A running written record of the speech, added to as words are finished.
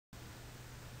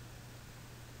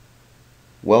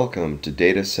Welcome to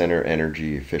Data Center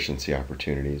Energy Efficiency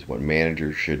Opportunities, What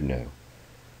Managers Should Know.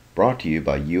 Brought to you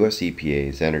by US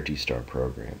EPA's Energy Star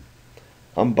program.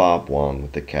 I'm Bob Wong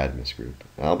with the Cadmus Group,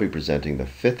 and I'll be presenting the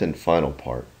fifth and final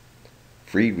part,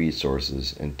 free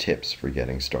resources and tips for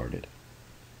getting started.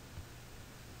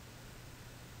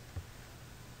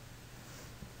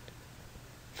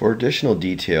 For additional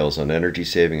details on energy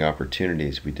saving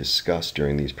opportunities we discussed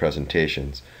during these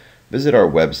presentations, visit our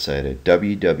website at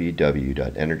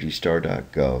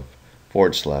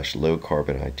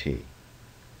www.energystar.gov/lowcarbonit.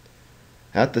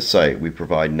 At the site, we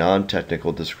provide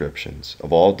non-technical descriptions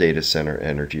of all data center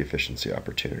energy efficiency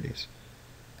opportunities.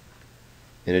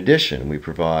 In addition, we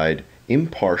provide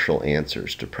impartial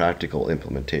answers to practical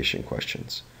implementation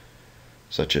questions,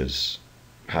 such as,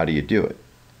 how do you do it?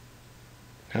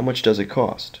 How much does it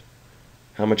cost?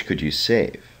 How much could you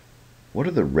save? What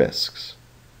are the risks?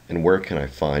 And where can I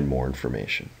find more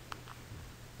information?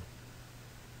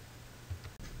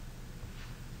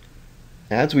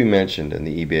 As we mentioned in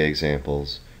the eBay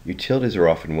examples, utilities are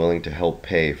often willing to help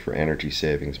pay for energy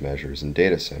savings measures in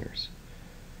data centers.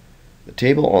 The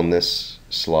table on this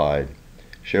slide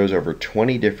shows over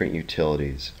 20 different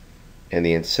utilities and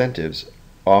the incentives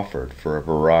offered for a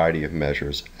variety of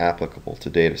measures applicable to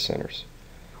data centers.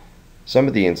 Some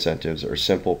of the incentives are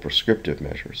simple prescriptive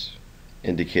measures,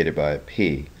 indicated by a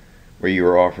P, where you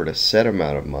are offered a set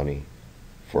amount of money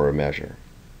for a measure.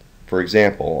 For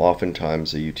example,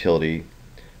 oftentimes a utility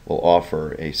will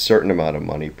offer a certain amount of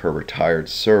money per retired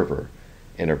server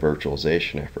in a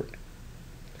virtualization effort.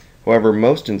 However,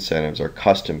 most incentives are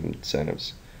custom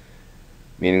incentives,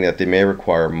 meaning that they may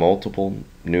require multiple,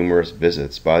 numerous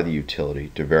visits by the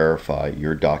utility to verify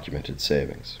your documented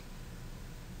savings.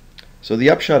 So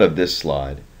the upshot of this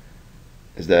slide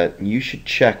is that you should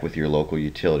check with your local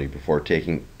utility before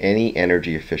taking any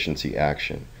energy efficiency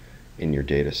action in your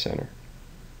data center.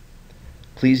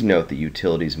 Please note that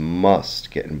utilities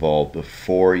must get involved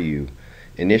before you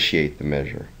initiate the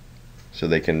measure so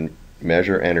they can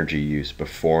measure energy use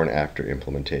before and after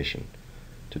implementation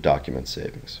to document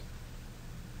savings.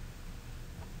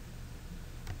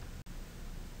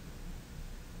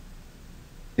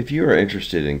 If you are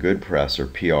interested in good press or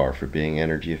PR for being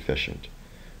energy efficient,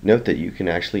 note that you can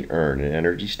actually earn an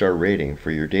Energy Star rating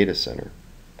for your data center.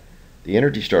 The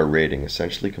Energy Star rating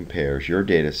essentially compares your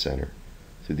data center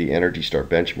through the Energy Star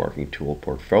benchmarking tool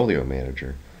Portfolio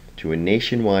Manager to a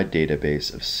nationwide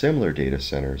database of similar data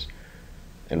centers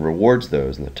and rewards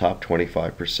those in the top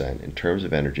 25% in terms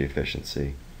of energy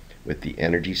efficiency with the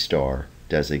Energy Star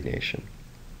designation.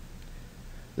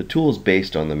 The tool is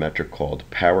based on the metric called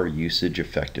Power Usage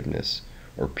Effectiveness,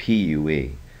 or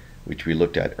PUE, which we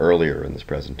looked at earlier in this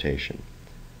presentation.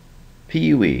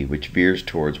 PUE, which veers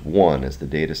towards 1 as the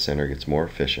data center gets more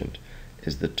efficient,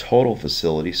 is the total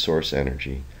facility source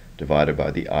energy divided by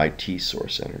the IT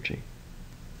source energy.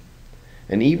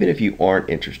 And even if you aren't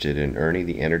interested in earning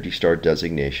the Energy Star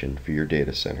designation for your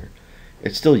data center,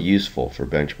 it's still useful for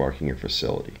benchmarking your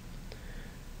facility.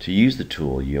 To use the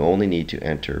tool, you only need to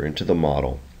enter into the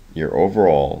model your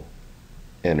overall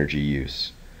energy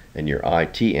use and your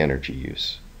IT energy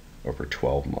use over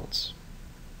 12 months.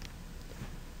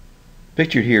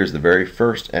 Pictured here is the very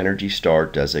first Energy Star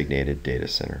designated data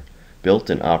center, built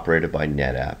and operated by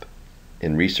NetApp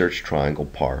in Research Triangle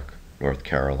Park, North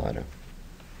Carolina.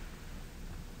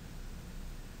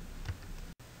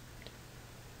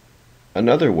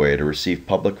 Another way to receive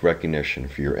public recognition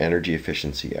for your energy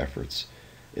efficiency efforts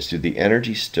is through the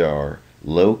Energy Star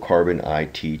Low Carbon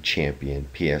IT Champion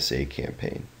PSA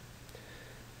campaign.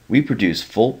 We produce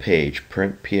full-page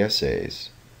print PSAs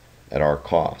at our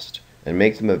cost and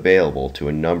make them available to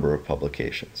a number of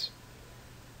publications.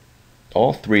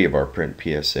 All 3 of our print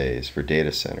PSAs for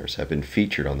data centers have been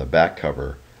featured on the back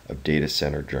cover of Data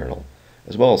Center Journal,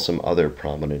 as well as some other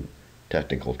prominent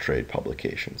technical trade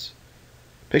publications.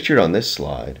 Pictured on this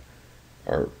slide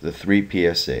are the 3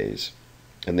 PSAs,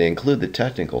 and they include the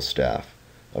technical staff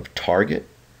of Target,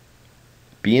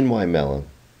 BNY Mellon,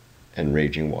 and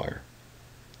Raging Wire.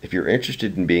 If you're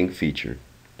interested in being featured,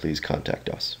 please contact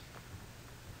us.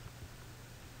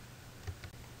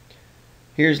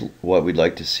 Here's what we'd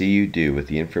like to see you do with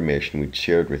the information we've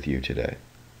shared with you today.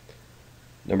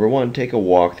 Number 1, take a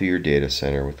walk through your data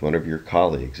center with one of your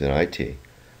colleagues in IT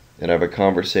and have a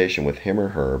conversation with him or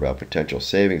her about potential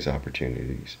savings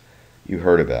opportunities you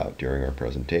heard about during our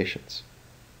presentations.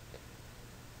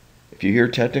 If you hear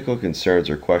technical concerns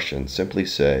or questions, simply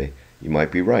say, "You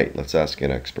might be right, let's ask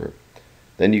an expert."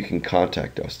 Then you can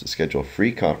contact us to schedule a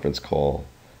free conference call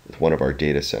with one of our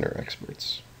data center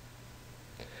experts.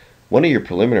 One of your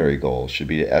preliminary goals should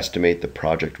be to estimate the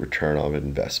project return on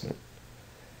investment.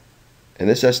 And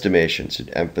this estimation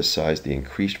should emphasize the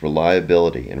increased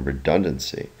reliability and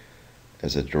redundancy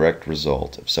as a direct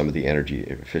result of some of the energy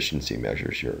efficiency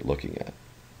measures you're looking at.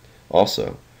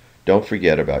 Also, don't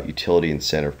forget about utility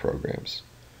incentive programs.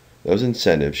 Those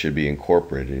incentives should be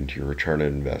incorporated into your return on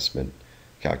investment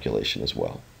calculation as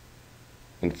well.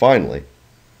 And finally,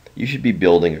 you should be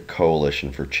building a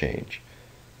coalition for change.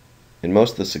 In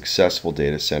most of the successful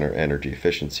data center energy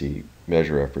efficiency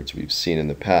measure efforts we've seen in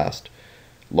the past,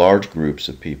 large groups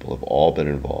of people have all been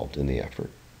involved in the effort.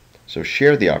 So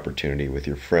share the opportunity with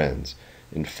your friends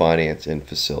in finance and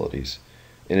facilities,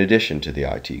 in addition to the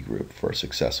IT group, for a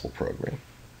successful program.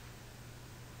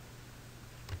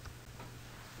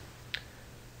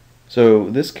 So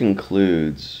this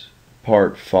concludes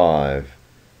part 5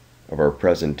 of our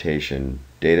presentation,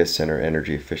 Data Center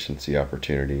Energy Efficiency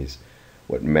Opportunities,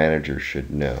 What Managers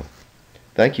Should Know.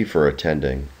 Thank you for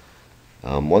attending.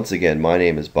 Once again, my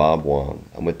name is Bob Wong.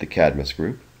 I'm with the Cadmus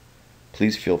Group.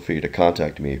 Please feel free to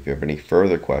contact me if you have any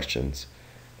further questions.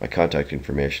 My contact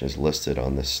information is listed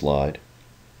on this slide.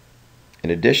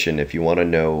 In addition, if you want to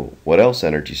know what else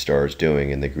Energy Star is doing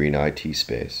in the green IT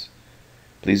space,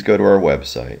 please go to our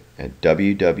website at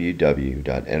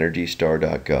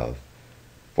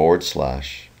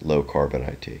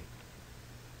www.energystar.gov/lowcarbonit.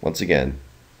 Once again,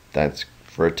 thanks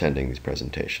for attending these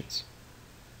presentations.